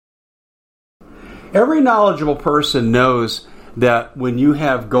Every knowledgeable person knows that when you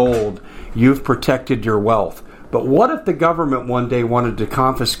have gold, you've protected your wealth. But what if the government one day wanted to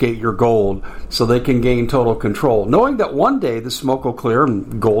confiscate your gold so they can gain total control, knowing that one day the smoke will clear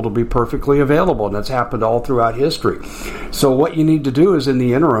and gold will be perfectly available, and that's happened all throughout history. So what you need to do is, in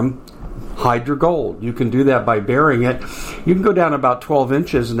the interim, hide your gold. You can do that by burying it. You can go down about 12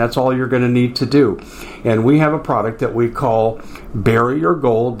 inches, and that's all you're going to need to do. And we have a product that we call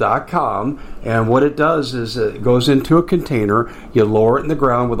buryyourgold.com, and what it does is it goes into a container. You lower it in the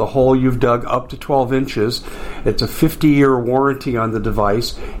ground with a hole you've dug up to 12 inches. It's a 50-year warranty on the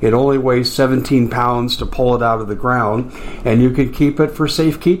device. It only weighs 17 pounds to pull it out of the ground, and you can keep it for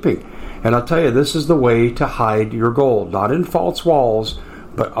safekeeping. And I'll tell you, this is the way to hide your gold, not in false walls,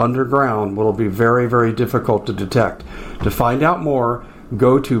 but underground. Will be very, very difficult to detect. To find out more,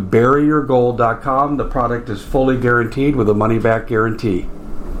 go to buryyourgold.com. The product is fully guaranteed with a money-back guarantee.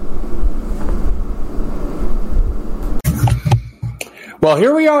 Well,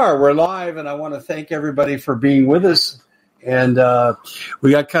 here we are. We're live, and I want to thank everybody for being with us. And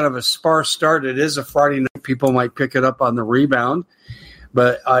we got kind of a sparse start. It is a Friday night. People might pick it up on the rebound.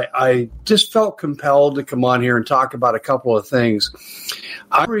 But I just felt compelled to come on here and talk about a couple of things.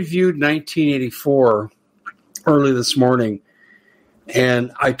 I reviewed 1984 early this morning,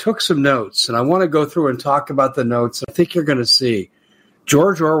 and I took some notes, and I want to go through and talk about the notes. I think you're going to see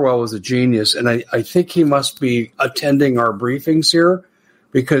George Orwell was a genius, and I think he must be attending our briefings here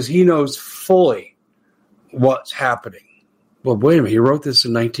because he knows fully what's happening. Well, wait a minute. He wrote this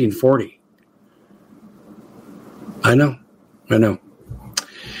in 1940. I know.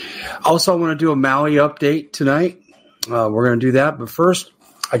 Also, I want to do a Maui update tonight. We're going to do that. But first,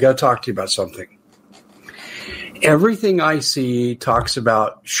 I got to talk to you about something. Everything I see talks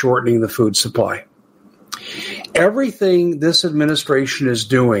about shortening the food supply. Everything this administration is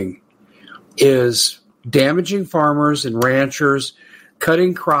doing is damaging farmers and ranchers,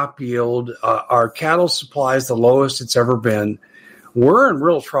 cutting crop yield. Our cattle supply is the lowest it's ever been. We're in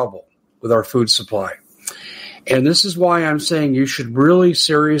real trouble with our food supply. And this is why I'm saying you should really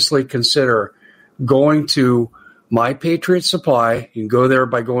seriously consider going to My Patriot Supply. You can go there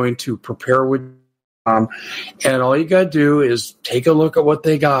by going to preparewith.com. And all you got to do is take a look at what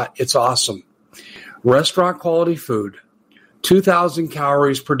they got. It's awesome. Restaurant quality food, 2,000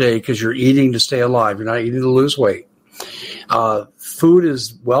 calories per day because you're eating to stay alive. You're not eating to lose weight. Food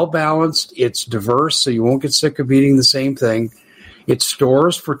is well balanced. It's diverse, so you won't get sick of eating the same thing. It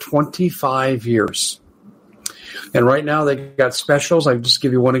stores for 25 years. And right now they got specials. I'll just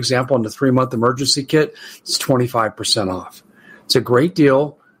give you one example on the 3-month emergency kit. It's 25% off. It's a great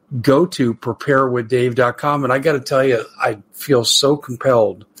deal. Go to preparewithdave.com. And I got to tell you, I feel so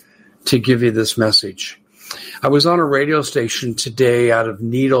compelled to give you this message. I was on a radio station today out of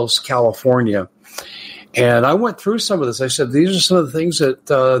Needles, California, and I went through some of this. I said, these are some of the things that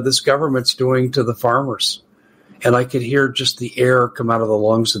this government's doing to the farmers. And I could hear just the air come out of the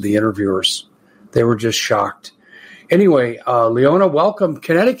lungs of the interviewers. They were just shocked. Anyway, Leona, welcome,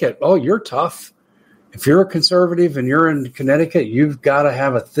 Connecticut. Oh, you're tough. If you're a conservative and you're in Connecticut, you've got to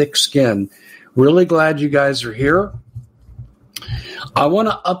have a thick skin. Really glad you guys are here. I want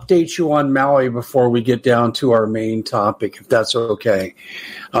to update you on Maui before we get down to our main topic, if that's okay.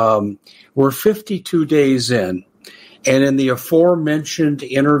 We're 52 days in, and in the aforementioned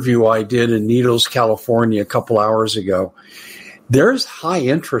interview I did in Needles, California a couple hours ago, there's high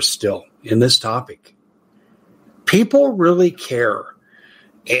interest still in this topic. People really care,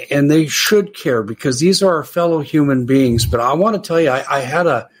 and they should care because these are our fellow human beings. But I want to tell you, I had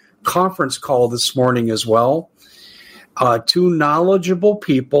a conference call this morning as well. Two knowledgeable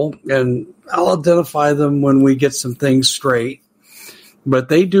people, and I'll identify them when we get some things straight, but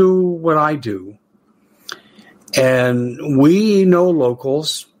they do what I do. And we know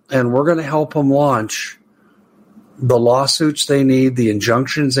locals, and we're going to help them launch the lawsuits they need, the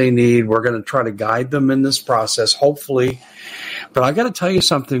injunctions they need. We're going to try to guide them in this process, hopefully. But I got to tell you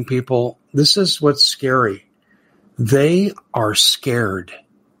something, people. This is what's scary. They are scared.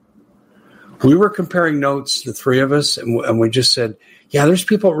 We were comparing notes, the three of us, and we just said, yeah, there's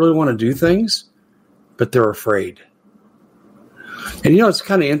people that really want to do things, but they're afraid. And, it's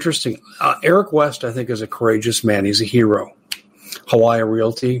kind of interesting. Eric West, I think, is a courageous man. He's a hero. Hawaii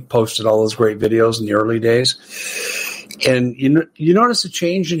Realty posted all those great videos in the early days. And you notice a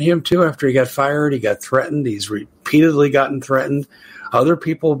change in him, too, after he got fired. He got threatened. He's repeatedly gotten threatened. Other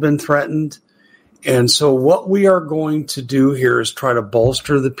people have been threatened. And so what we are going to do here is try to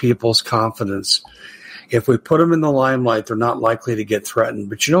bolster the people's confidence. If we put them in the limelight, they're not likely to get threatened.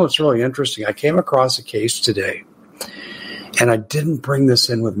 But it's really interesting. I came across a case today, And I didn't bring this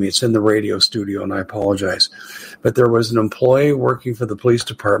in with me. It's in the radio studio, and I apologize. But there was an employee working for the police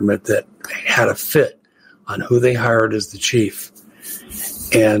department that had a fit on who they hired as the chief.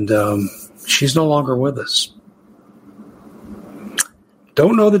 And she's no longer with us.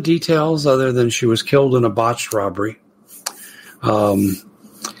 Don't know the details other than she was killed in a botched robbery.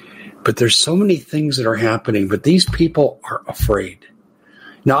 But there's so many things that are happening. But these people are afraid.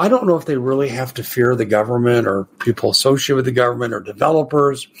 Now, I don't know if they really have to fear the government or people associated with the government or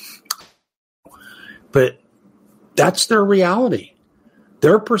developers, but that's their reality.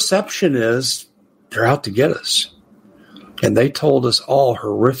 Their perception is they're out to get us. And they told us all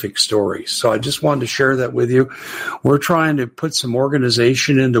horrific stories. So I just wanted to share that with you. We're trying to put some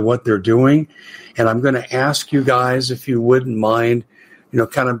organization into what they're doing. And I'm going to ask you guys if you wouldn't mind,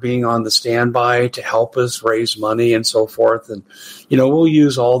 kind of being on the standby to help us raise money and so forth. And, we'll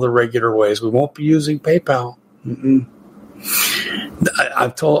use all the regular ways. We won't be using PayPal.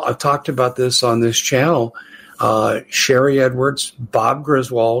 I've talked about this on this channel. Sherry Edwards, Bob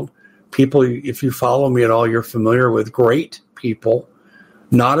Griswold, people, if you follow me at all, you're familiar with great people,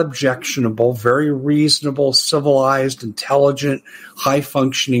 not objectionable, very reasonable, civilized, intelligent,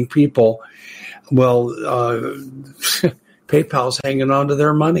 high-functioning people. Well, PayPal's hanging on to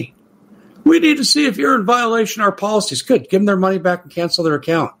their money. We need to see if you're in violation of our policies. Good. Give them their money back and cancel their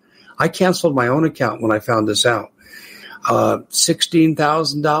account. I canceled my own account when I found this out. $16,000,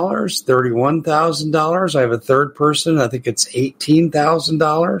 $31,000. I have a third person. I think it's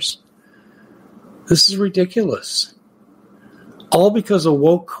 $18,000. This is ridiculous. All because of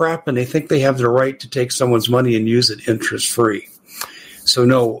woke crap, and they think they have the right to take someone's money and use it interest-free. So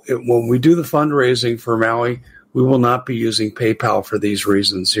no, when we do the fundraising for Maui, we will not be using PayPal for these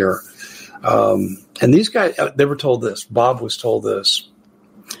reasons here. And these guys, they were told this. Bob was told this.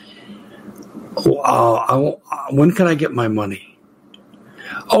 When can I get my money?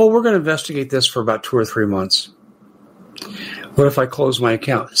 Oh, we're going to investigate this for about 2 or 3 months. What if I close my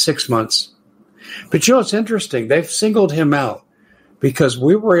account? 6 months. But it's interesting. They've singled him out because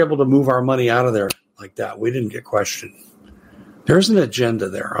we were able to move our money out of there like that. We didn't get questioned. There's an agenda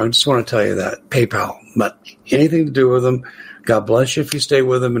there. I just want to tell you that. PayPal, not anything to do with them. God bless you if you stay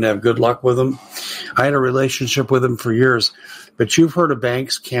with them and have good luck with them. I had a relationship with them for years. But you've heard of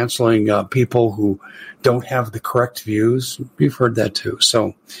banks canceling people who don't have the correct views. You've heard that too.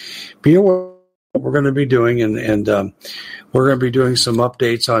 So be aware of what we're going to be doing. And we're going to be doing some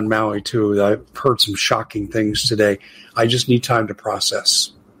updates on Maui too. I've heard some shocking things today. I just need time to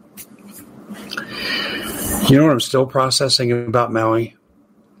process. You know what I'm still processing about Maui?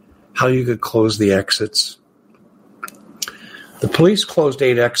 How you could close the exits. The police closed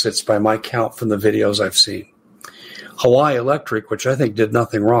 8 exits by my count from the videos I've seen. Hawaii Electric, which I think did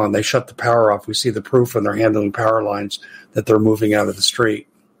nothing wrong, they shut the power off. We see the proof when they're handling power lines that they're moving out of the street.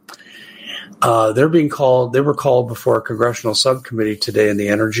 They were called before a congressional subcommittee today in the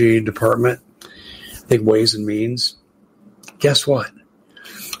Energy Department, I think Ways and Means. Guess what?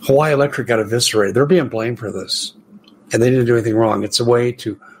 Hawaii Electric got eviscerated. They're being blamed for this, and they didn't do anything wrong. It's a way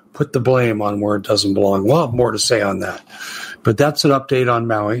to put the blame on where it doesn't belong. We'll have more to say on that, but that's an update on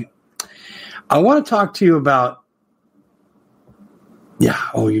Maui. I want to talk to you about,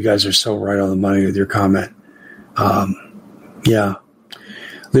 you guys are so right on the money with your comment.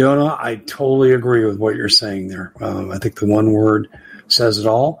 Leona, I totally agree with what you're saying there. I think the one word says it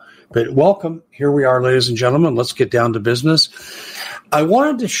all. But welcome. Here we are, ladies and gentlemen. Let's get down to business. I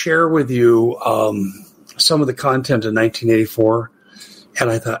wanted to share with you some of the content in 1984, and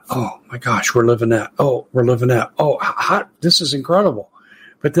I thought, oh, my gosh, we're living that. Oh, this is incredible.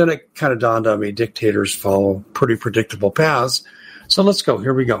 But then it kind of dawned on me, dictators follow pretty predictable paths. So let's go.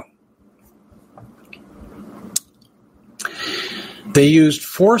 Here we go. They used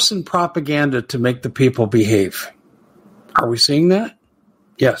force and propaganda to make the people behave. Are we seeing that?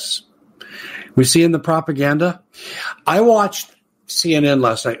 Yes. We see in the propaganda. I watched CNN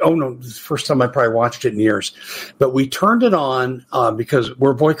last night. Oh, no, this is the first time I probably watched it in years. But we turned it on because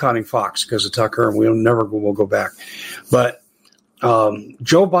we're boycotting Fox because of Tucker, and we'll go back. But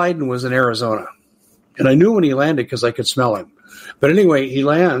Joe Biden was in Arizona. And I knew when he landed because I could smell him. But anyway, he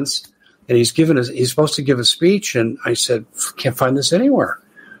lands, and he's supposed to give a speech, and I said, can't find this anywhere.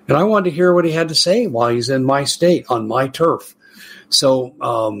 And I wanted to hear what he had to say while he's in my state, on my turf.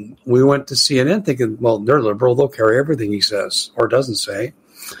 So we went to CNN thinking, well, they're liberal. They'll carry everything he says or doesn't say.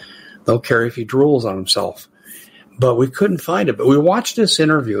 They'll carry if he drools on himself. But we couldn't find it. But we watched this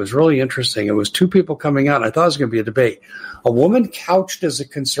interview. It was really interesting. It was 2 people coming out, and I thought it was going to be a debate. A woman couched as a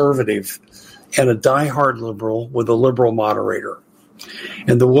conservative and a diehard liberal with a liberal moderator.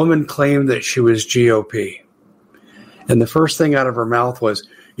 And the woman claimed that she was GOP. And the first thing out of her mouth was,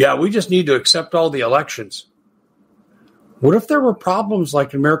 yeah, we just need to accept all the elections. What if there were problems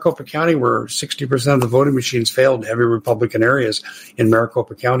like in Maricopa County where 60% of the voting machines failed in heavy Republican areas in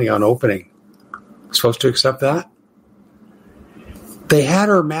Maricopa County on opening? Supposed to accept that? They had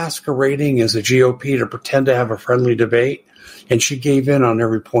her masquerading as a GOP to pretend to have a friendly debate, and she gave in on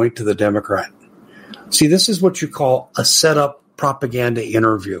every point to the Democrat. See, this is what you call a set-up propaganda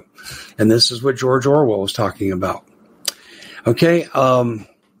interview, and this is what George Orwell was talking about. Okay,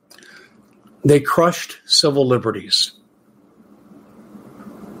 they crushed civil liberties.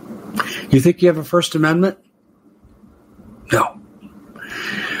 You think you have a First Amendment? No.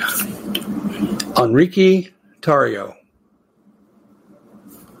 Enrique Tarrio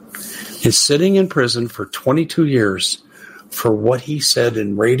is sitting in prison for 22 years for what he said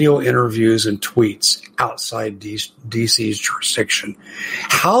in radio interviews and tweets outside DC's jurisdiction.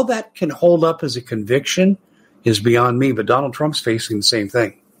 How that can hold up as a conviction is beyond me, but Donald Trump's facing the same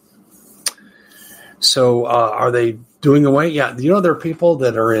thing. So are they doing away? Yeah, you know there are people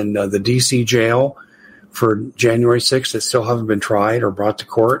that are in the DC jail for January 6th that still haven't been tried or brought to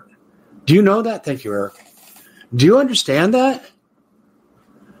court. Do you know that? Thank you, Eric. Do you understand that?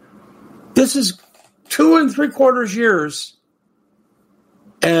 This is 2 3/4 years,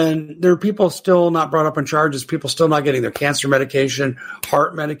 and there are people still not brought up on charges, people still not getting their cancer medication,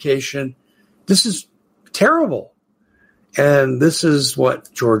 heart medication. This is terrible. And this is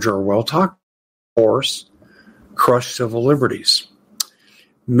what George Orwell talked about, of course, crush civil liberties.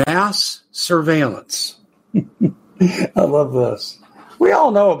 Mass surveillance. I love this. We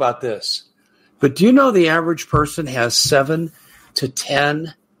all know about this. But do you know the average person has 7 to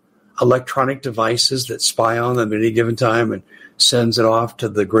 10 electronic devices that spy on them at any given time and sends it off to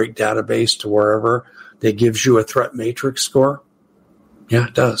the great database to wherever that gives you a threat matrix score? Yeah,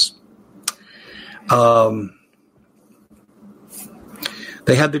 it does.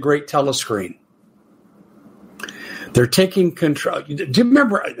 They had the great telescreen. They're taking control. Do you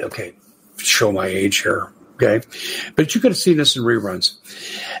remember? Okay, show my age here. Okay, but you could have seen this in reruns.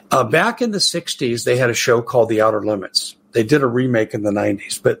 Back in the 60s, they had a show called The Outer Limits. They did a remake in the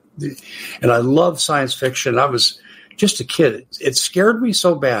 90s, and I love science fiction. I was just a kid. It scared me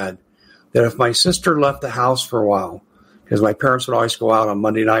so bad that if my sister left the house for a while, because my parents would always go out on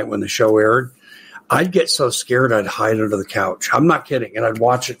Monday night when the show aired, I'd get so scared I'd hide under the couch. I'm not kidding. And I'd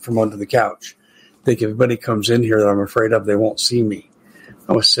watch it from under the couch. Think if anybody comes in here that I'm afraid of, they won't see me.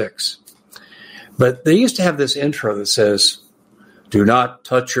 I was 6. But they used to have this intro that says, do not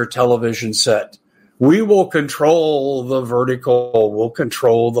touch your television set. We will control the vertical. We'll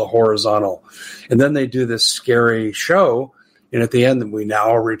control the horizontal. And then they do this scary show. And at the end, we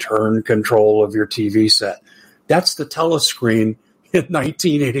now return control of your TV set. That's the telescreen in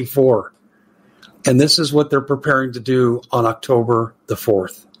 1984. And this is what they're preparing to do on October the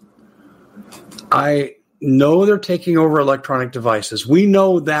 4th. I know they're taking over electronic devices. We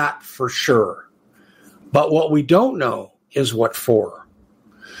know that for sure. But what we don't know is what for.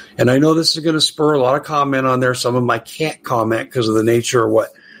 And I know this is going to spur a lot of comment on there. Some of them I can't comment because of the nature of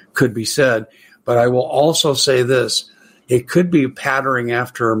what could be said. But I will also say this. It could be patterning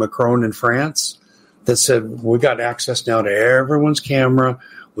after Macron in France that said, we got access now to everyone's camera.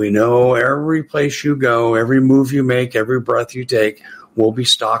 We know every place you go, every move you make, every breath you take, we'll be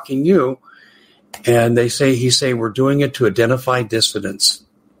stalking you. And he's saying we're doing it to identify dissidents.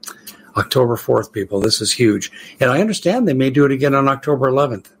 October 4th, people, this is huge. And I understand they may do it again on October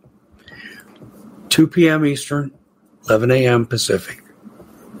 11th. 2 p.m. Eastern, 11 a.m. Pacific.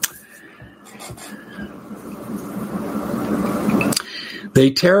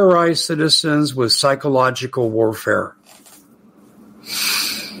 They terrorize citizens with psychological warfare.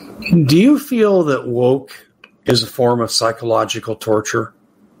 Do you feel that woke is a form of psychological torture?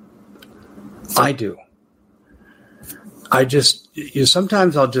 I do.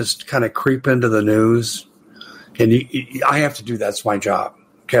 Sometimes I'll just kind of creep into the news, and I have to do that. That's my job.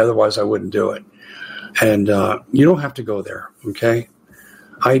 Okay, otherwise I wouldn't do it. And you don't have to go there. Okay,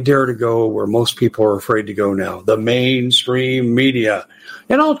 I dare to go where most people are afraid to go now, the mainstream media,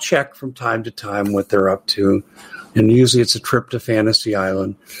 and I'll check from time to time what they're up to. And usually it's a trip to Fantasy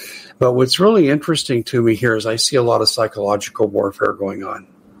Island. But what's really interesting to me here is I see a lot of psychological warfare going on.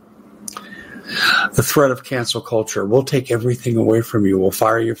 The threat of cancel culture. We'll take everything away from you. We'll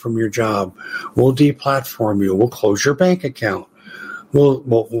fire you from your job. We'll deplatform you. We'll close your bank account. We'll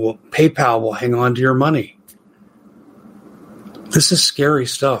PayPal will hang on to your money. This is scary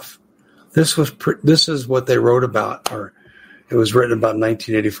stuff. This is what they wrote about, or it was written about in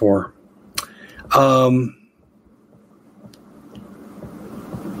 1984.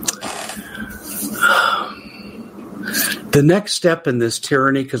 The next step in this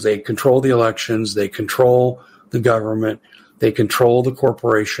tyranny, because they control the elections, they control the government, they control the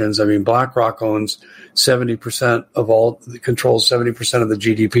corporations. I mean, BlackRock owns 70% controls 70% of the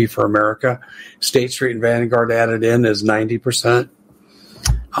GDP for America. State Street and Vanguard added in is 90%.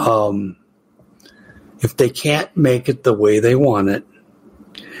 If they can't make it the way they want it,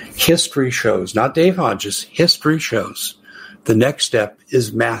 history shows, not Dave Hodges, history shows, the next step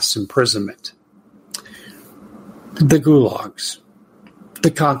is mass imprisonment. The gulags,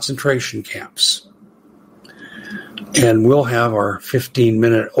 the concentration camps. And we'll have our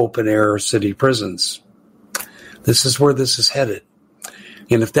 15-minute open-air city prisons. This is where this is headed.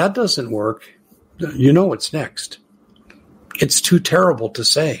 And if that doesn't work, you know what's next. It's too terrible to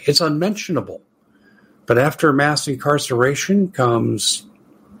say. It's unmentionable. But after mass incarceration comes,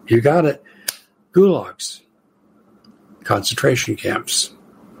 you got it, gulags, concentration camps.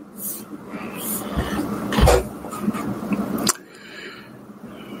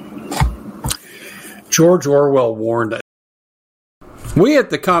 George Orwell warned. We at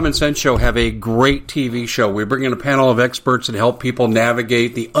the Common Sense Show have a great TV show. We bring in a panel of experts and help people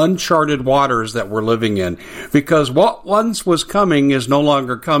navigate the uncharted waters that we're living in. Because what once was coming is no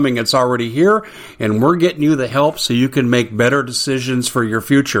longer coming. It's already here, and we're getting you the help so you can make better decisions for your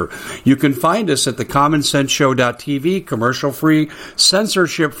future. You can find us at thecommonsenseshow.tv, commercial-free,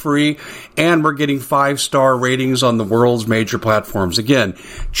 censorship-free, and we're getting 5-star ratings on the world's major platforms. Again,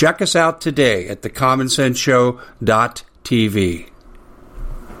 check us out today at thecommonsenseshow.tv.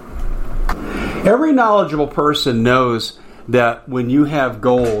 Every knowledgeable person knows that when you have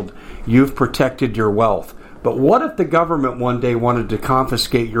gold, you've protected your wealth. But what if the government one day wanted to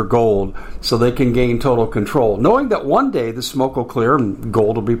confiscate your gold so they can gain total control, knowing that one day the smoke will clear and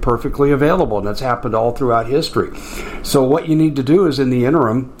gold will be perfectly available, and that's happened all throughout history. So what you need to do is, in the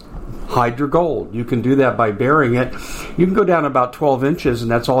interim, hide your gold. You can do that by burying it. You can go down about 12 inches, and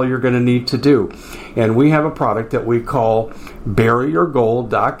that's all you're going to need to do. And we have a product that we call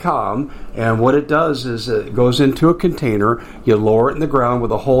buryyourgold.com, and what it does is it goes into a container. You lower it in the ground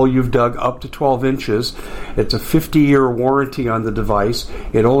with a hole you've dug up to 12 inches. It's a 50-year warranty on the device.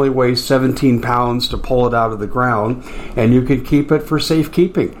 It only weighs 17 pounds to pull it out of the ground, and you can keep it for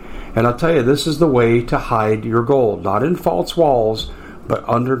safekeeping. And I'll tell you, this is the way to hide your gold, not in false walls, but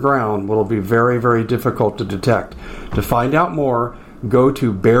underground. Will be very, very difficult to detect. To find out more, go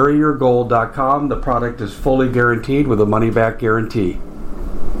to buryyourgold.com. The product is fully guaranteed with a money-back guarantee.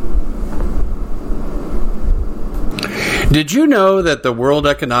 Did you know that the World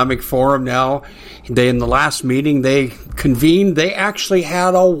Economic Forum now, in the last meeting they convened, they actually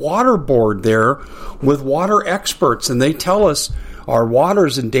had a water board there with water experts, and they tell us our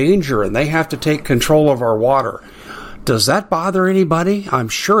water's in danger and they have to take control of our water. Does that bother anybody? I'm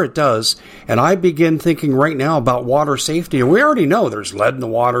sure it does. And I begin thinking right now about water safety. And we already know there's lead in the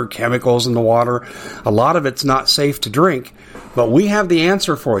water, chemicals in the water. A lot of it's not safe to drink. But we have the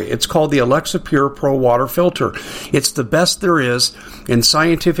answer for you. It's called the Alexa Pure Pro Water Filter. It's the best there is, and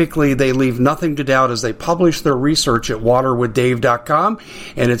scientifically they leave nothing to doubt as they publish their research at waterwithdave.com,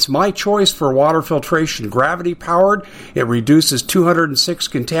 and it's my choice for water filtration. Gravity powered, it reduces 206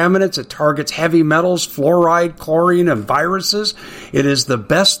 contaminants, it targets heavy metals, fluoride, chlorine, and viruses. It is the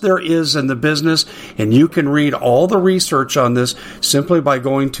best there is in the business, and you can read all the research on this simply by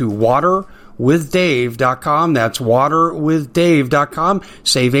going to waterwithdave.com. That's waterwithdave.com.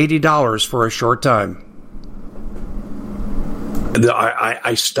 Save $80 for a short time.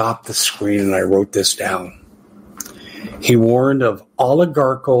 I stopped the screen and I wrote this down. He warned of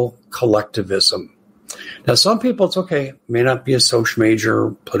oligarchical collectivism. Now, some people, it's okay, may not be a social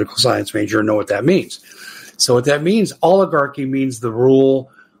major, political science major, know what that means. So what that means, oligarchy means the rule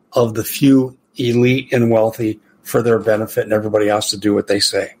of the few, elite and wealthy for their benefit, and everybody else to do what they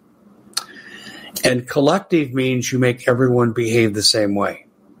say. And collective means you make everyone behave the same way.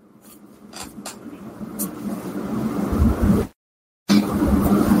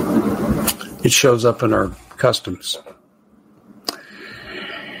 It shows up in our customs.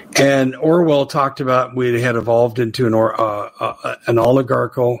 And Orwell talked about we had evolved into an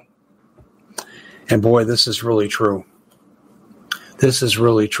oligarchical. And boy, this is really true. This is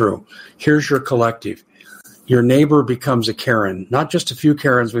really true. Here's your collective. Your neighbor becomes a Karen. Not just a few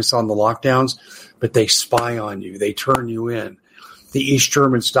Karens we saw in the lockdowns, but they spy on you. They turn you in. The East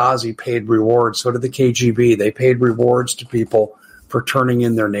German Stasi paid rewards. So did the KGB. They paid rewards to people for turning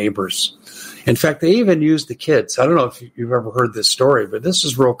in their neighbors. In fact, they even used the kids. I don't know if you've ever heard this story, but this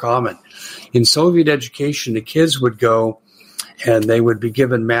is real common. In Soviet education, the kids would go and they would be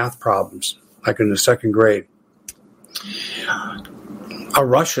given math problems, like in the second grade. A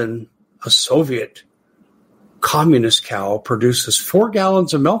Russian, a Soviet communist cow produces 4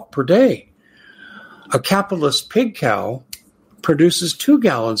 gallons of milk per day. A capitalist pig cow produces 2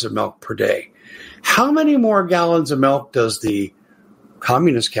 gallons of milk per day. How many more gallons of milk does the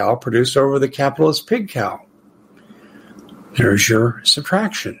communist cow produce over the capitalist pig cow? There's your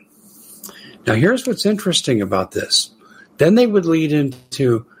subtraction. Now, here's what's interesting about this. Then they would lead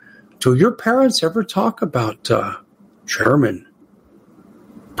into, do your parents ever talk about chairman,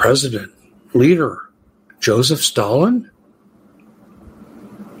 president, leader, Joseph Stalin?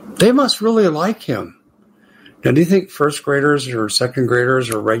 They must really like him. Now, do you think first graders or second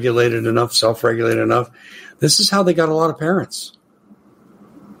graders are regulated enough, self-regulated enough? This is how they got a lot of parents.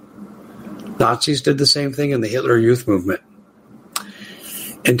 Nazis did the same thing in the Hitler Youth Movement.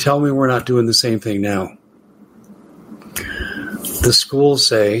 And tell me we're not doing the same thing now. The schools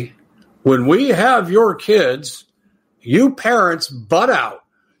say, when we have your kids, you parents butt out.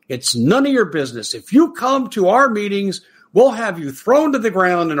 It's none of your business. If you come to our meetings, we'll have you thrown to the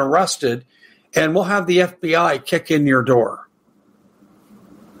ground and arrested, and we'll have the FBI kick in your door.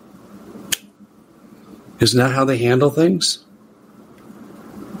 Isn't that how they handle things?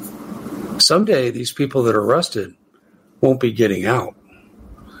 Someday, these people that are arrested won't be getting out.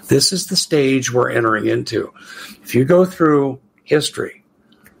 This is the stage we're entering into. If you go through history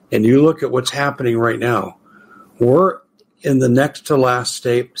and you look at what's happening right now, we're in the next to last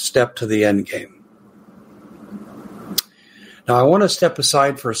step to the end game. Now, I want to step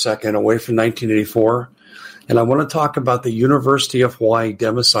aside for a second away from 1984, and I want to talk about the University of Hawaii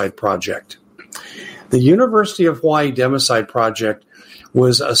Democide Project. The University of Hawaii Democide Project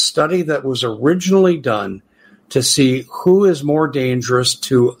was a study that was originally done to see who is more dangerous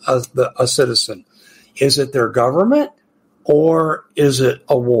to a citizen. Is it their government or is it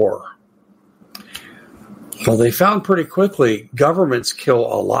a war? Well, they found pretty quickly governments kill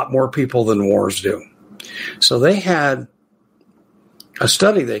a lot more people than wars do. So they had a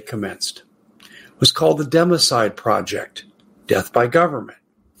study they commenced. It was called the Democide Project, Death by Government.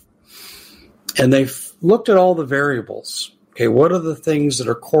 And they looked at all the variables. Okay, what are the things that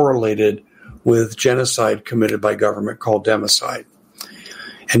are correlated with genocide committed by government called democide?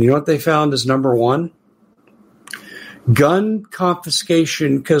 And you know what they found is number one? Gun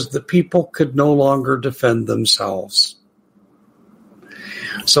confiscation because the people could no longer defend themselves.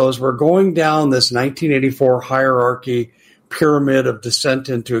 So as we're going down this 1984 hierarchy pyramid of descent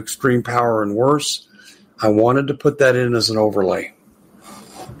into extreme power and worse, I wanted to put that in as an overlay.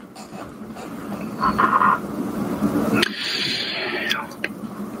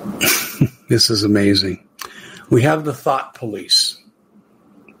 This is amazing. We have the thought police.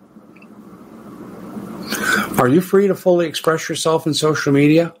 Are you free to fully express yourself in social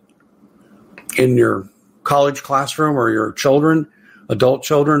media? In your college classroom or your children, adult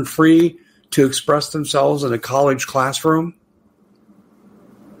children, free to express themselves in a college classroom?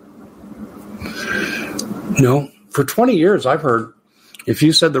 No. For 20 years, I've heard if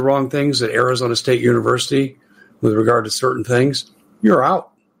you said the wrong things at Arizona State University with regard to certain things, you're out.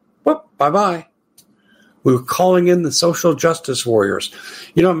 Whoop, bye-bye. We were calling in the social justice warriors.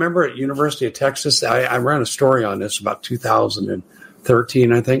 You know, remember at University of Texas, I ran a story on this about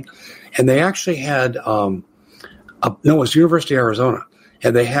 2013, I think, and they actually had, it was University of Arizona,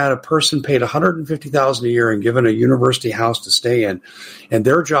 and they had a person paid $150,000 a year and given a university house to stay in, and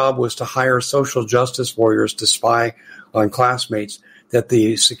their job was to hire social justice warriors to spy on classmates, that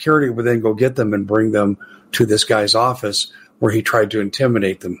the security would then go get them and bring them to this guy's office where he tried to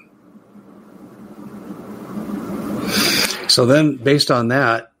intimidate them. So then, based on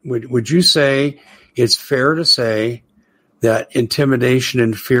that, would you say it's fair to say that intimidation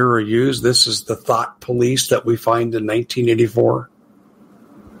and fear are used? This is the thought police that we find in 1984.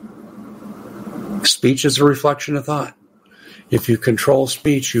 Speech is a reflection of thought. If you control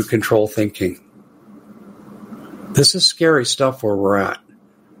speech, you control thinking. This is scary stuff where we're at.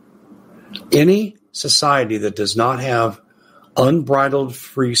 Any society that does not have unbridled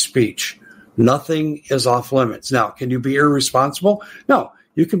free speech, nothing is off limits. Now, can you be irresponsible? No.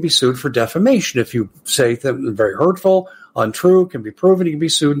 You can be sued for defamation if you say something very hurtful, untrue, can be proven. You can be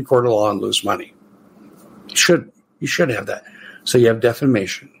sued in court of law and lose money. You should have that. So you have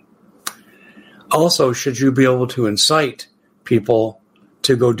defamation. Also, should you be able to incite people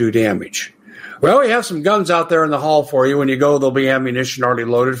to go do damage? Well, we have some guns out there in the hall for you. When you go, there'll be ammunition already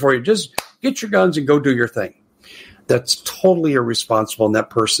loaded for you. Just get your guns and go do your thing. That's totally irresponsible, and that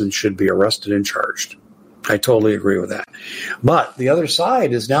person should be arrested and charged. I totally agree with that. But the other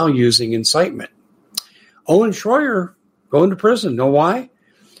side is now using incitement. Owen Schroyer going to prison. Know why?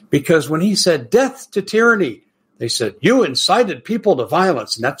 Because when he said death to tyranny, They said, you incited people to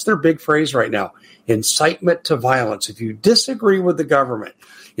violence. And that's their big phrase right now, incitement to violence. If you disagree with the government,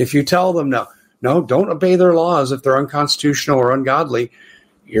 if you tell them, no, don't obey their laws if they're unconstitutional or ungodly,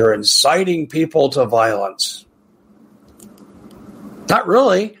 you're inciting people to violence. Not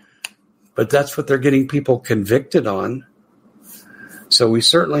really, but that's what they're getting people convicted on. So we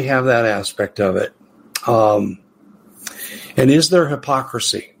certainly have that aspect of it. And is there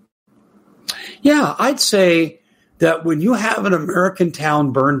hypocrisy? Yeah, I'd say that when you have an American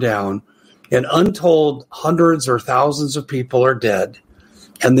town burned down and untold hundreds or thousands of people are dead,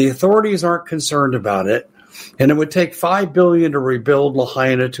 and the authorities aren't concerned about it, and it would take $5 billion to rebuild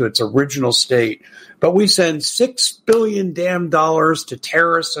Lahaina to its original state, but we send $6 billion damn dollars to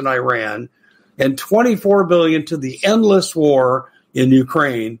terrorists in Iran and $24 billion to the endless war in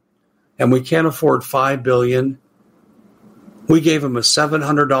Ukraine, and we can't afford $5 billion. We gave them a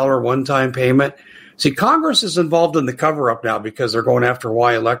 $700 one-time payment. See, Congress is involved in the cover-up now because they're going after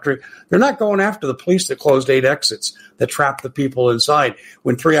Y Electric. They're not going after the police that closed 8 exits that trapped the people inside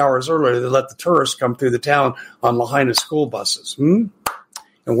when 3 hours earlier they let the tourists come through the town on Lahaina school buses. And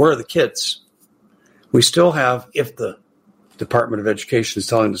where are the kids? We still have, if the Department of Education is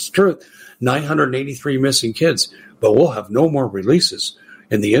telling us the truth, 983 missing kids, but we'll have no more releases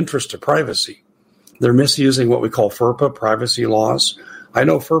in the interest of privacy. They're misusing what we call FERPA, privacy laws. I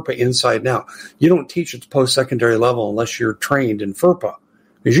know FERPA inside and out. You don't teach at the post-secondary level unless you're trained in FERPA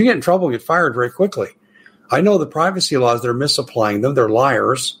because you get in trouble and get fired very quickly. I know the privacy laws, they're misapplying them. They're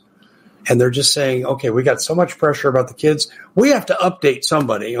liars. And they're just saying, okay, we got so much pressure about the kids. We have to update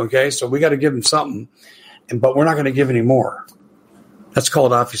somebody, okay? So we got to give them something, but we're not going to give any more. That's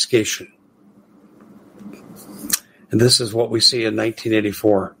called obfuscation. And this is what we see in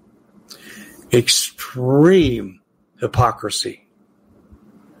 1984. Extreme hypocrisy.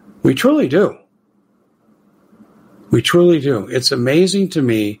 We truly do. We truly do. It's amazing to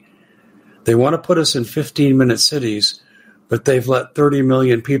me. They want to put us in 15-minute cities, but they've let 30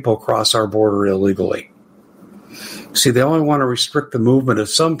 million people cross our border illegally. See, they only want to restrict the movement of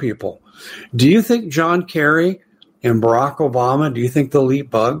some people. Do you think John Kerry and Barack Obama, do you think they'll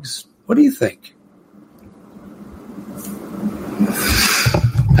eat bugs? What do you think?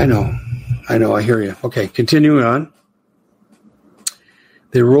 I know, I hear you. Okay, continuing on.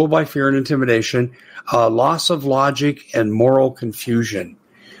 They rule by fear and intimidation, loss of logic, and moral confusion.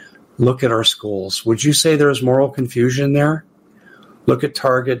 Look at our schools. Would you say there's moral confusion there? Look at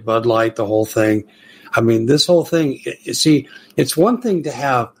Target, Bud Light, the whole thing. I mean, this whole thing, see, it's one thing to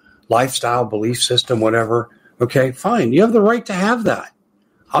have lifestyle, belief system, whatever. Okay, fine. You have the right to have that.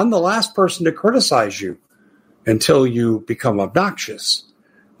 I'm the last person to criticize you until you become obnoxious,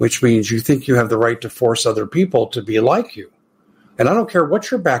 which means you think you have the right to force other people to be like you. And I don't care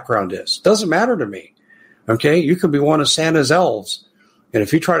what your background is. Doesn't matter to me. Okay? You could be one of Santa's elves. And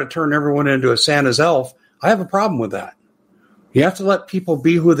if you try to turn everyone into a Santa's elf, I have a problem with that. You have to let people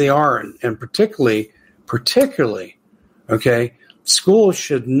be who they are. And particularly, okay, schools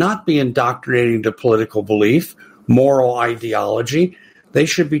should not be indoctrinating to political belief, moral ideology. They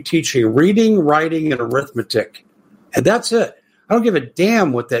should be teaching reading, writing, and arithmetic. And that's it. I don't give a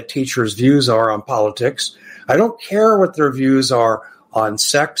damn what that teacher's views are on politics. I don't care what their views are on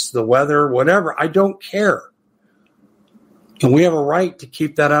sex, the weather, whatever. I don't care. And we have a right to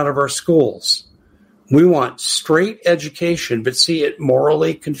keep that out of our schools. We want straight education, but see, it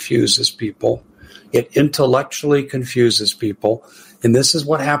morally confuses people. It intellectually confuses people. And this is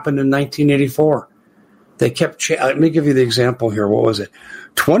what happened in 1984. They kept, let me give you the example here. What was it?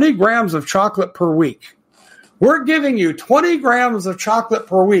 20 grams of chocolate per week. We're giving you 20 grams of chocolate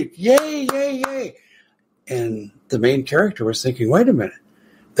per week. Yay, yay, yay. And the main character was thinking, wait a minute.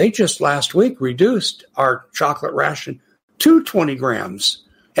 They just last week reduced our chocolate ration to 20 grams.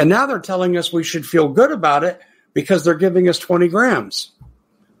 And now they're telling us we should feel good about it because they're giving us 20 grams.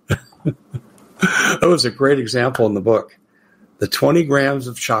 That was a great example in the book. The 20 grams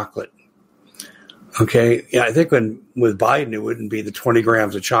of chocolate. Okay, yeah, I think with Biden, it wouldn't be the 20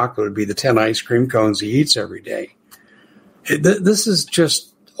 grams of chocolate. It would be the 10 ice cream cones he eats every day. This is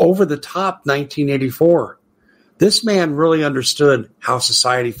just over the top 1984. This man really understood how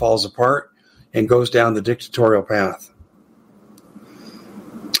society falls apart and goes down the dictatorial path.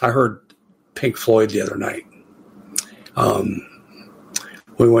 I heard Pink Floyd the other night.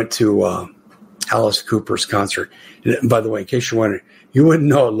 We went to Alice Cooper's concert. And by the way, in case you're wondering, you wouldn't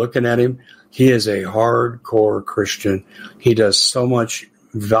know it looking at him. He is a hardcore Christian. He does so much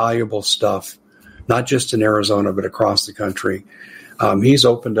valuable stuff, not just in Arizona, but across the country. He's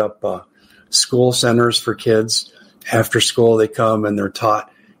opened up school centers for kids. After school, they come and they're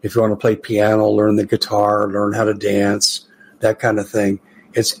taught If you want to play piano, learn the guitar, learn how to dance, that kind of thing.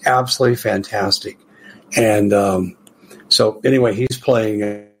 It's absolutely fantastic. And so anyway, he's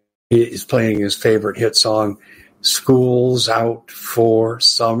playing his favorite hit song, School's Out for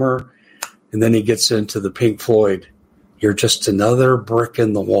Summer. And then he gets into the Pink Floyd, You're Just Another Brick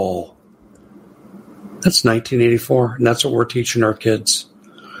in the Wall. That's 1984, and that's what we're teaching our kids.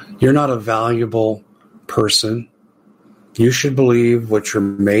 You're not a valuable person. You should believe what you're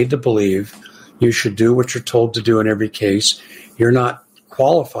made to believe. You should do what you're told to do in every case. You're not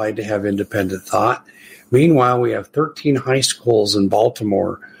qualified to have independent thought. Meanwhile, we have 13 high schools in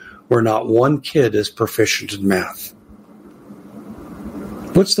Baltimore where not one kid is proficient in math.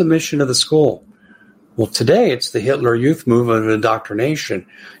 What's the mission of the school? Well, today it's the Hitler Youth Movement of indoctrination,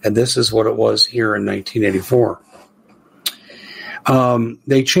 and this is what it was here in 1984.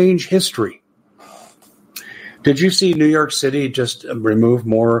 They change history. Did you see New York City just remove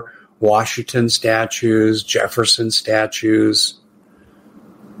more Washington statues, Jefferson statues?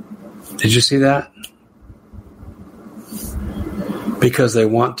 Did you see that? Because they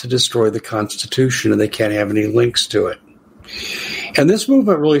want to destroy the Constitution and they can't have any links to it. And this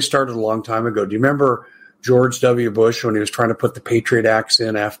movement really started a long time ago. Do you remember George W. Bush when he was trying to put the Patriot Acts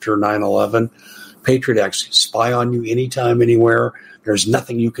in after 9/11? Patriot Acts, spy on you anytime, anywhere. There's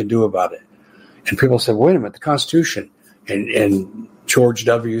nothing you can do about it. And people said, wait a minute, the Constitution. And George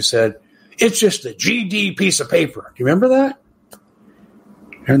W. said, it's just a GD piece of paper. Do you remember that?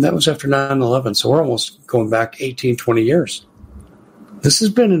 And that was after 9/11. So we're almost going back 18, 20 years. This has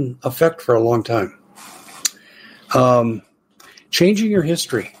been in effect for a long time. Changing your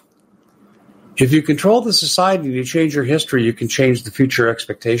history. If you control the society and you change your history, you can change the future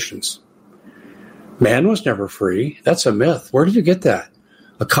expectations. Man was never free. That's a myth. Where did you get that?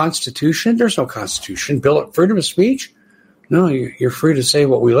 A constitution? There's no constitution. Freedom of speech? No, you're free to say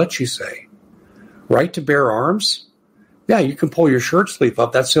what we let you say. Right to bear arms? Yeah, you can pull your shirt sleeve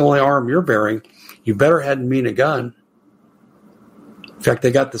up. That's the only arm you're bearing. You better hadn't mean a gun. In fact,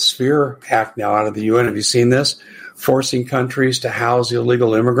 they got the Sphere Act now out of the UN. Have you seen this? Forcing countries to house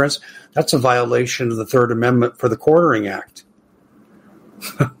illegal immigrants. That's a violation of the Third Amendment for the Quartering Act.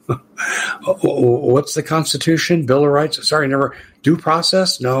 What's the Constitution? Bill of Rights? Sorry, never. Due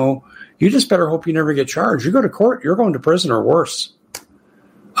process? No. You just better hope you never get charged. You go to court, you're going to prison or worse.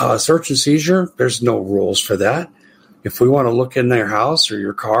 Search and seizure? There's no rules for that. If we want to look in their house or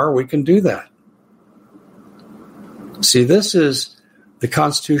your car, we can do that. See, the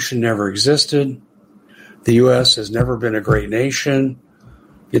Constitution never existed. The U.S. has never been a great nation.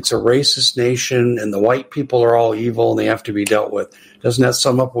 It's a racist nation, and the white people are all evil, and they have to be dealt with. Doesn't that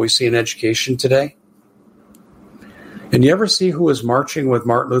sum up what we see in education today? And you ever see who was marching with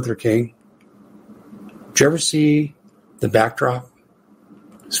Martin Luther King? Did you ever see the backdrop?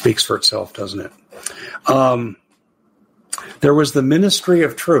 Speaks for itself, doesn't it? There was the Ministry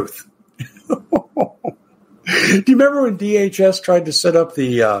of Truth. Do you remember when DHS tried to set up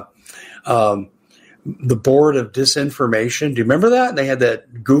the board of disinformation? Do you remember that? And they had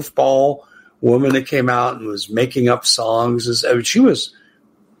that goofball woman that came out and was making up songs. I mean, she was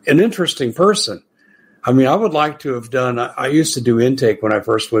an interesting person. I mean, I would like to have done, I used to do intake when I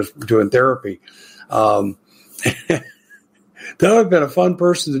first was doing therapy. That would have been a fun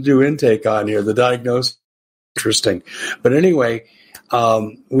person to do intake on here. The diagnosis, interesting. But anyway,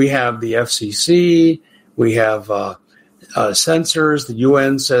 we have the FCC, we have censors. The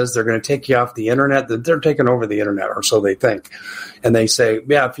UN says they're going to take you off the internet. They're taking over the internet, or so they think. And they say,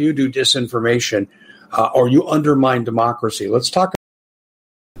 yeah, if you do disinformation or you undermine democracy, let's talk.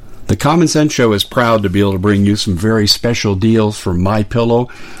 The Common Sense Show is proud to be able to bring you some very special deals from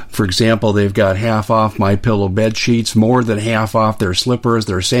MyPillow. For example, they've got half off MyPillow bed sheets, more than half off their slippers,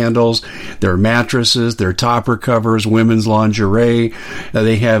 their sandals, their mattresses, their topper covers, women's lingerie.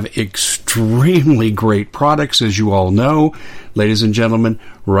 They have extremely great products, as you all know. Ladies and gentlemen,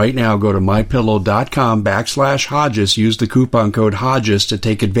 right now go to mypillow.com/Hodges. Use the coupon code Hodges to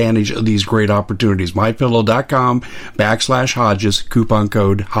take advantage of these great opportunities. mypillow.com/Hodges, coupon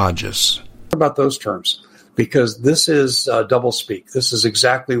code Hodges. About those terms, because this is double speak. This is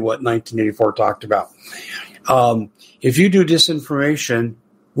exactly what 1984 talked about. If you do disinformation,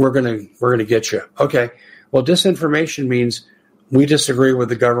 we're gonna get you. Okay. Well, disinformation means we disagree with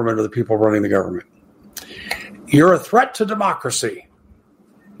the government or the people running the government. You're a threat to democracy.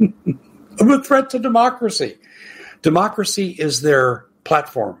 I'm a threat to democracy. Democracy is their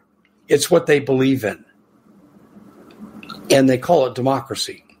platform. It's what they believe in. And they call it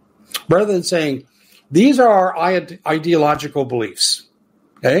democracy. Rather than saying, these are our ideological beliefs.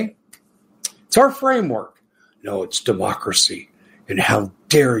 Okay? It's our framework. No, it's democracy. And how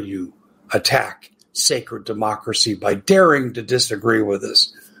dare you attack sacred democracy by daring to disagree with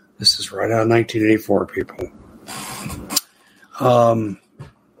us? This is right out of 1984, people.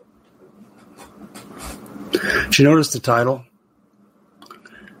 Did you notice the title?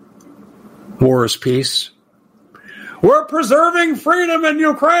 War is Peace. We're preserving freedom in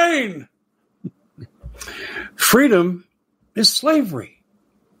Ukraine. Freedom is slavery.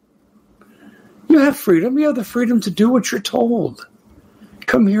 You have freedom. You have the freedom to do what you're told.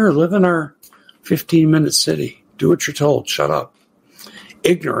 Come here, live in our 15-minute city. Do what you're told. Shut up.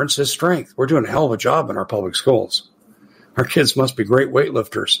 Ignorance is strength. We're doing a hell of a job in our public schools. Our kids must be great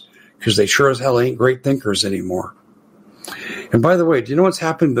weightlifters because they sure as hell ain't great thinkers anymore. And by the way, do you know what's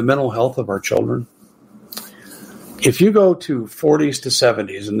happening to the mental health of our children? If you go to 40s to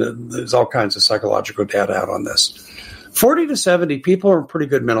 70s, and there's all kinds of psychological data out on this, 40 to 70 people are in pretty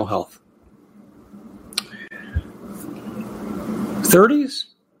good mental health. 30s,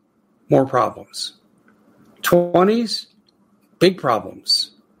 more problems. 20s, big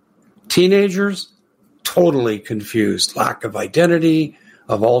problems. Teenagers, totally confused. Lack of identity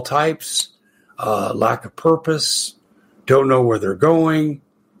of all types, lack of purpose, don't know where they're going.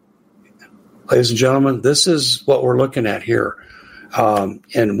 Ladies and gentlemen, this is what we're looking at here.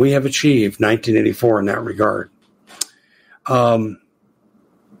 And we have achieved 1984 in that regard.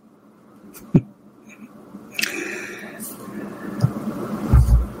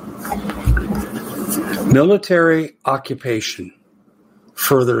 Military occupation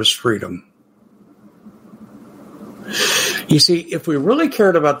furthers freedom. You see, if we really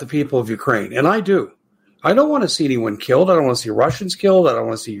cared about the people of Ukraine, and I do, I don't want to see anyone killed. I don't want to see Russians killed. I don't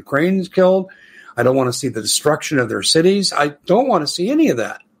want to see Ukrainians killed. I don't want to see the destruction of their cities. I don't want to see any of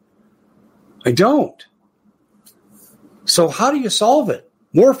that. I don't. So how do you solve it?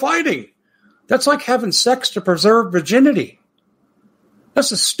 More fighting. That's like having sex to preserve virginity.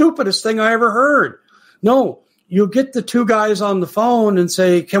 That's the stupidest thing I ever heard. No, you get the two guys on the phone and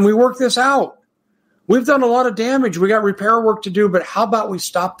say, can we work this out? We've done a lot of damage. We got repair work to do, but how about we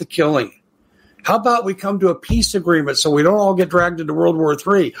stop the killing? How about we come to a peace agreement so we don't all get dragged into World War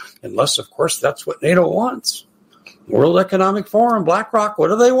III? Unless, of course, that's what NATO wants. World Economic Forum, BlackRock, what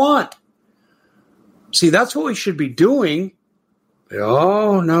do they want? See, that's what we should be doing.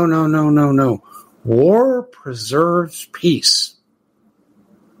 Oh, no. War preserves peace.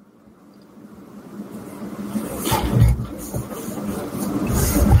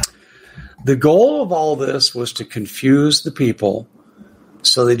 The goal of all this was to confuse the people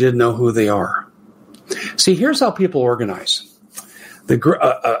so they didn't know who they are. See, here's how people organize.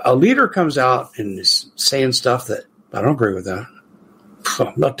 A leader comes out and is saying stuff that, I don't agree with that.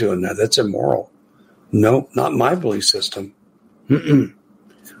 I'm not doing that. That's immoral. No, not my belief system.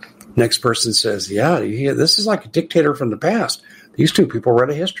 Next person says, yeah, this is like a dictator from the past. These two people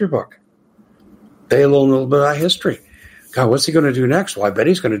read a history book. They know a little bit about history. God, what's he going to do next? Well, I bet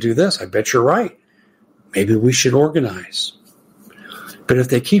he's going to do this. I bet you're right. Maybe we should organize. But if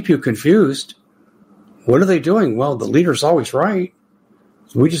they keep you confused, what are they doing? Well, the leader's always right.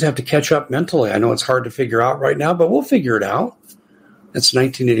 We just have to catch up mentally. I know it's hard to figure out right now, but we'll figure it out. That's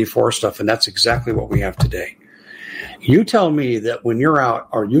 1984 stuff, and that's exactly what we have today. You tell me that when you're out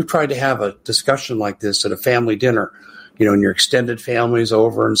or you tried to have a discussion like this at a family dinner, and your extended family's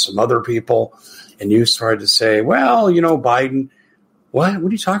over and some other people, and you started to say, well, Biden, what are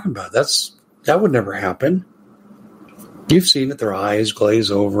you talking about? That would never happen. You've seen it, their eyes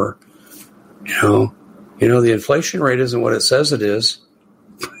glaze over. The inflation rate isn't what it says it is.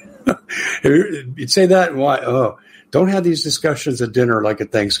 You'd say that and why? Oh, don't have these discussions at dinner like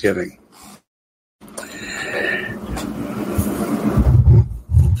at Thanksgiving.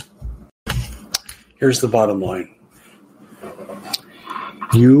 Here's the bottom line.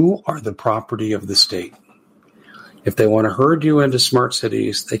 You are the property of the state. If they want to herd you into smart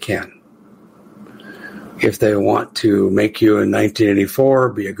cities, they can. If they want to make you in 1984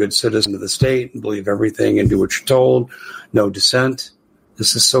 be a good citizen of the state and believe everything and do what you're told, no dissent,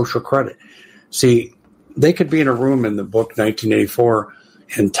 this is social credit. See, they could be in a room in the book 1984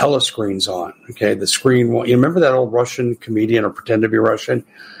 and telescreens on. Okay, the screen. You remember that old Russian comedian or pretend to be Russian?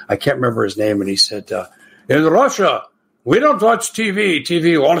 I can't remember his name, and he said, in Russia, we don't watch TV.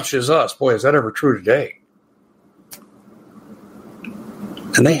 TV watches us. Boy, is that ever true today?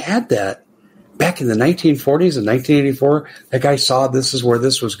 And they had that back in the 1940s and 1984. That guy saw this is where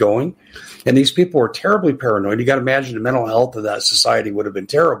this was going. And these people were terribly paranoid. You got to imagine the mental health of that society would have been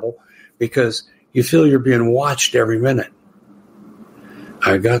terrible because you feel you're being watched every minute.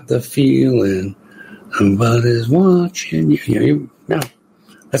 I got the feeling somebody's watching you.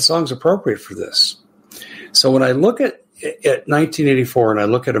 That song's appropriate for this. So when I look at at 1984 and I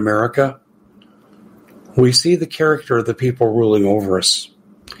look at America, we see the character of the people ruling over us.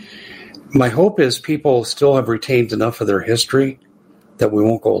 My hope is people still have retained enough of their history that we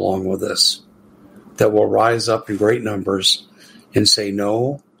won't go along with this, that will rise up in great numbers and say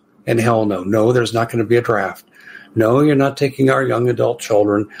no and hell no. No, there's not going to be a draft. No, you're not taking our young adult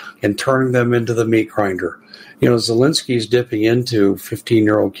children and turning them into the meat grinder. You know, Zelensky's dipping into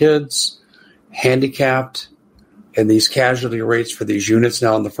 15-year-old kids, handicapped, and these casualty rates for these units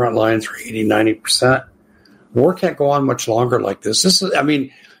now on the front lines are 80, 90%. War can't go on much longer like this.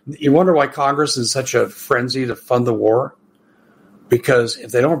 You wonder why Congress is in such a frenzy to fund the war? Because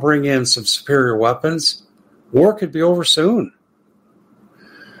if they don't bring in some superior weapons, war could be over soon.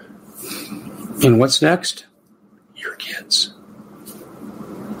 And what's next? Your kids.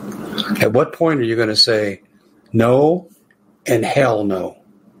 At what point are you going to say no and hell no?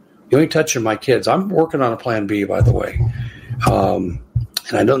 You ain't touching my kids. I'm working on a plan B, by the way. And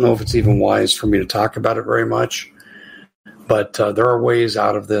I don't know if it's even wise for me to talk about it very much. But there are ways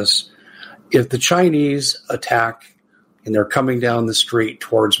out of this. If the Chinese attack and they're coming down the street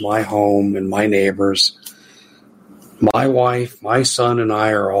towards my home and my neighbors, my wife, my son, and I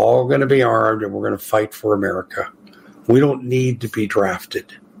are all going to be armed and we're going to fight for America. We don't need to be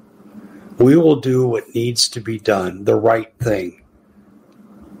drafted. We will do what needs to be done, the right thing.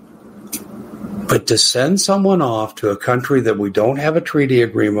 But to send someone off to a country that we don't have a treaty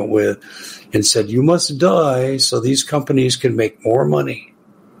agreement with and said, you must die so these companies can make more money.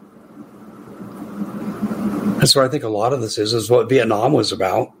 That's what I think a lot of this is what Vietnam was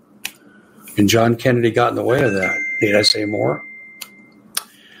about. And John Kennedy got in the way of that. Need I say more?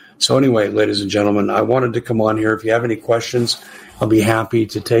 So anyway, ladies and gentlemen, I wanted to come on here. If you have any questions, I'll be happy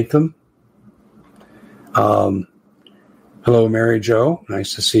to take them. Hello, Mary Jo.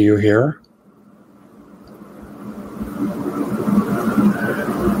 Nice to see you here.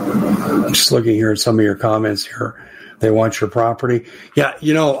 I'm just looking here at some of your comments here. They want your property. Yeah,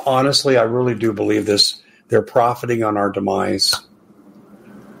 honestly, I really do believe this. They're profiting on our demise.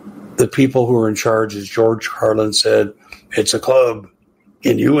 The people who are in charge, as George Carlin said, it's a club,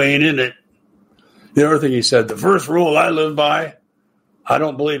 and you ain't in it. The other thing he said, the first rule I live by, I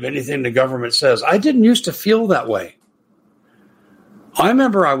don't believe anything the government says. I didn't used to feel that way. I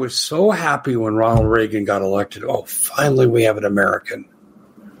remember I was so happy when Ronald Reagan got elected. Oh, finally we have an American.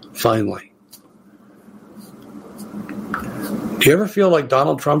 Finally. Do you ever feel like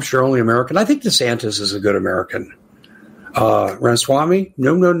Donald Trump's your only American? I think DeSantis is a good American. Ramaswamy?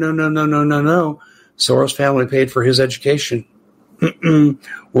 No. Soros family paid for his education.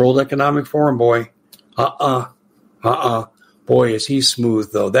 World Economic Forum, boy. Boy, is he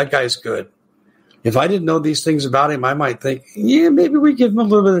smooth, though. That guy's good. If I didn't know these things about him, I might think, yeah, maybe we give him a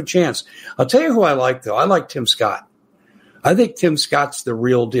little bit of a chance. I'll tell you who I like, though. I like Tim Scott. I think Tim Scott's the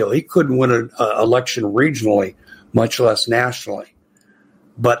real deal. He couldn't win an election regionally, much less nationally.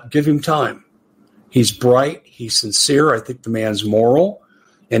 But give him time. He's bright. He's sincere. I think the man's moral.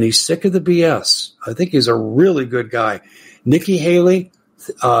 And he's sick of the BS. I think he's a really good guy. Nikki Haley,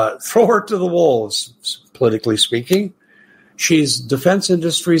 throw her to the wolves, politically speaking. She's defense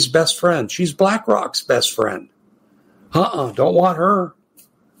industry's best friend. She's BlackRock's best friend. Don't want her.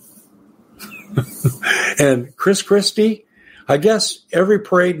 And Chris Christie, I guess every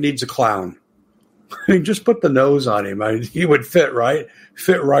parade needs a clown. Just put the nose on him. He would fit right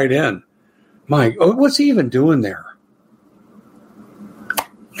in. Mike, what's he even doing there?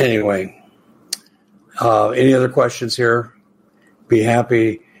 Anyway, any other questions here? Be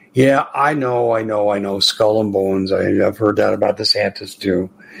happy. Yeah, I know. Skull and bones. I've heard that about DeSantis too.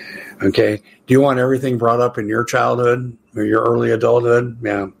 Okay. Do you want everything brought up in your childhood or your early adulthood?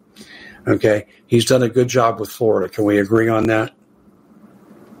 Yeah. Okay. He's done a good job with Florida. Can we agree on that?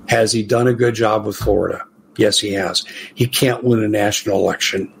 Has he done a good job with Florida? Yes, he has. He can't win a national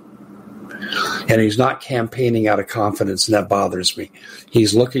election. And he's not campaigning out of confidence, and that bothers me.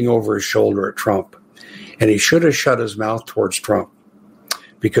 He's looking over his shoulder at Trump. And he should have shut his mouth towards Trump.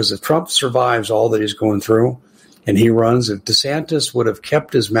 Because if Trump survives all that he's going through and he runs, if DeSantis would have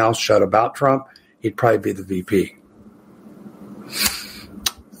kept his mouth shut about Trump, he'd probably be the VP.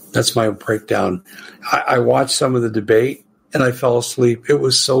 That's my breakdown. I watched some of the debate and I fell asleep. It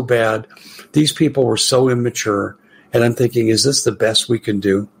was so bad. These people were so immature. And I'm thinking, is this the best we can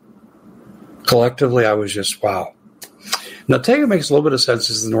do? Collectively, I was just, wow. Now, Taylor makes a little bit of sense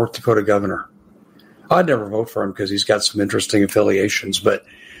as the North Dakota governor. I'd never vote for him because he's got some interesting affiliations, but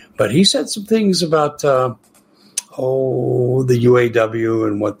he said some things about the UAW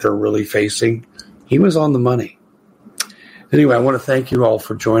and what they're really facing. He was on the money. Anyway, I want to thank you all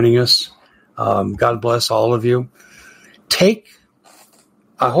for joining us. God bless all of you.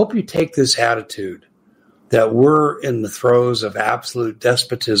 I hope you take this attitude that we're in the throes of absolute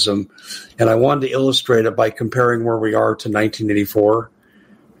despotism, and I wanted to illustrate it by comparing where we are to 1984,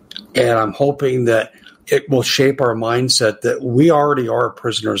 and I'm hoping that it will shape our mindset that we already are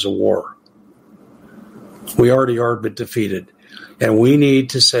prisoners of war. We already are defeated, and we need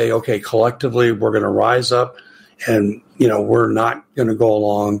to say, okay, collectively, we're going to rise up, and we're not going to go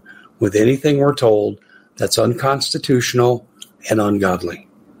along with anything we're told that's unconstitutional and ungodly.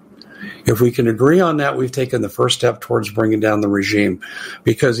 If we can agree on that, we've taken the first step towards bringing down the regime.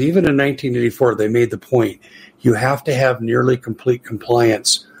 Because even in 1984, they made the point, you have to have nearly complete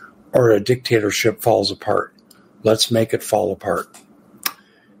compliance or a dictatorship falls apart. Let's make it fall apart.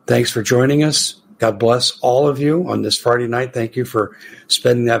 Thanks for joining us. God bless all of you on this Friday night. Thank you for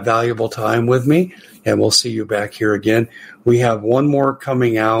spending that valuable time with me, and we'll see you back here again. We have one more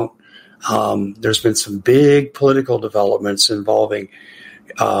coming out. There's been some big political developments involving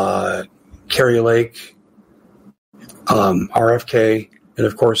Carrie Lake, RFK, and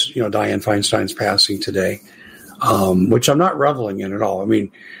of course, Dianne Feinstein's passing today, which I'm not reveling in at all. I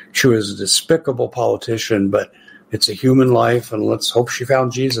mean, she was a despicable politician, but it's a human life, and let's hope she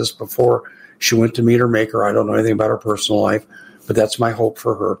found Jesus before she went to meet her maker. I don't know anything about her personal life, but that's my hope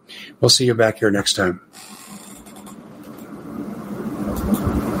for her. We'll see you back here next time.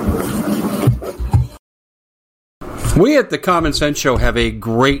 We at the Common Sense Show have a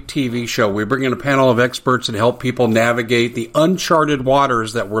great TV show. We bring in a panel of experts and help people navigate the uncharted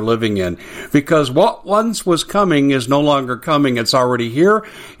waters that we're living in. Because what once was coming is no longer coming. It's already here,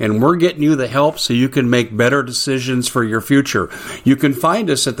 and we're getting you the help so you can make better decisions for your future. You can find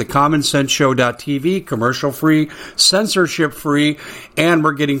us at thecommonsenseshow.tv, commercial-free, censorship-free, and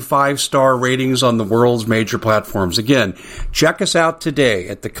we're getting 5-star ratings on the world's major platforms. Again, check us out today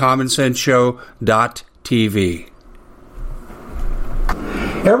at thecommonsenseshow.tv.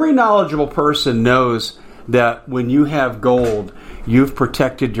 Every knowledgeable person knows that when you have gold, you've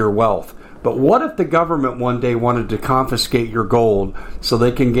protected your wealth. But what if the government one day wanted to confiscate your gold so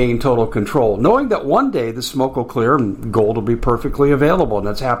they can gain total control, knowing that one day the smoke will clear and gold will be perfectly available, and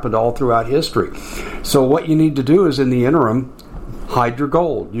that's happened all throughout history. So what you need to do is, in the interim, hide your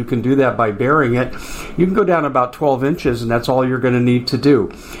gold. You can do that by burying it. You can go down about 12 inches, and that's all you're going to need to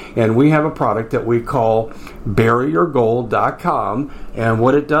do. And we have a product that we call buryyourgold.com, and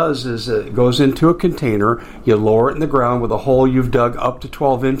what it does is it goes into a container. You lower it in the ground with a hole you've dug up to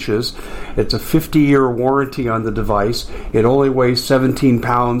 12 inches. It's a 50-year warranty on the device. It only weighs 17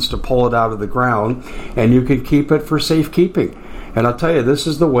 pounds to pull it out of the ground, and you can keep it for safekeeping. And I'll tell you, this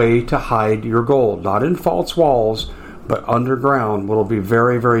is the way to hide your gold, not in false walls, but underground. Will be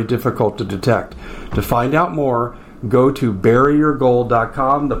very, very difficult to detect. To find out more, go to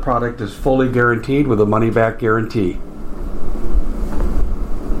buryyourgold.com. The product is fully guaranteed with a money-back guarantee.